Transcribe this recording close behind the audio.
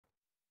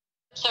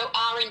So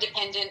are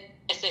independent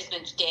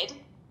assessments dead?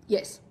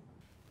 Yes.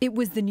 It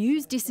was the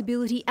news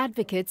disability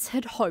advocates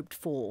had hoped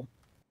for.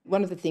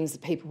 One of the things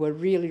that people were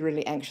really,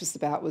 really anxious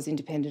about was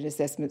independent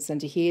assessments, and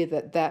to hear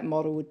that that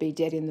model would be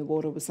dead in the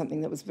water was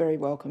something that was very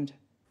welcomed.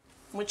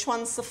 Which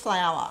one's the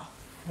flower?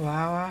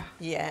 Flower.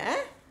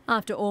 Yeah.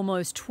 After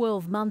almost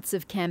 12 months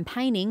of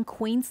campaigning,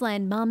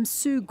 Queensland mum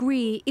Sue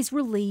Greer is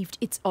relieved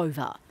it's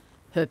over.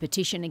 Her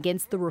petition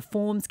against the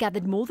reforms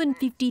gathered more than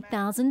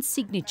 50,000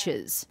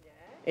 signatures.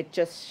 It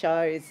just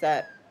shows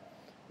that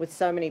with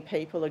so many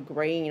people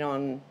agreeing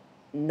on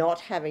not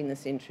having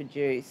this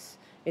introduced,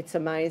 it's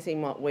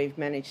amazing what we've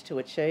managed to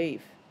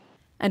achieve.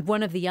 And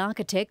one of the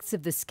architects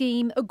of the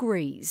scheme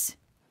agrees.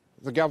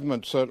 The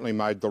government certainly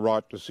made the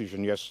right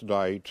decision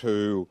yesterday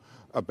to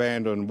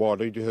abandon what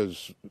it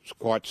has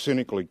quite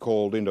cynically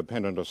called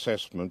independent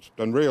assessments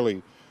and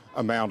really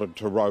amounted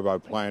to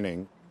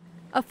robo-planning.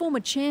 A former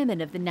chairman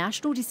of the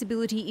National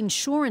Disability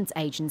Insurance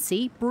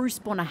Agency, Bruce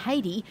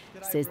Bonahady,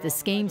 says the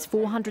scheme's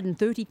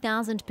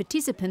 430,000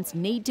 participants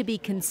need to be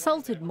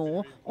consulted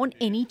more on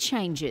any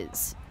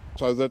changes.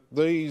 So that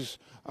these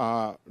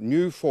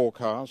new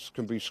forecasts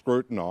can be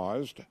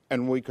scrutinised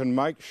and we can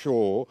make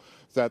sure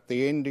that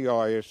the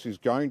NDIS is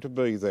going to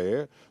be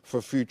there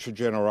for future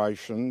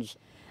generations.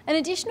 An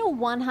additional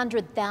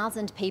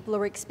 100,000 people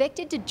are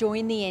expected to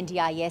join the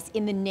NDIS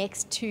in the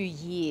next 2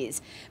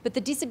 years. But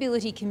the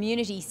disability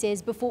community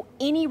says before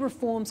any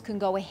reforms can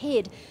go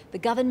ahead, the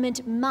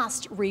government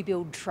must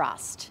rebuild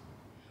trust.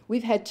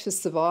 We've had to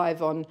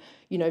survive on,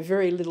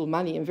 very little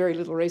money and very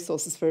little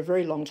resources for a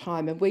very long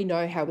time, and we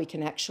know how we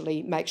can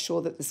actually make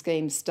sure that the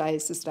scheme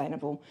stays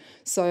sustainable.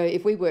 So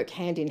if we work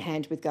hand in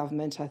hand with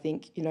government, I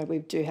think, we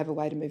do have a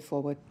way to move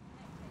forward.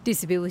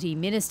 Disability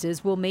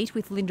ministers will meet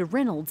with Linda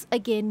Reynolds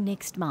again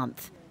next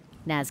month.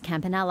 Naz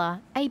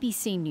Campanella,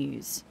 ABC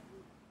News.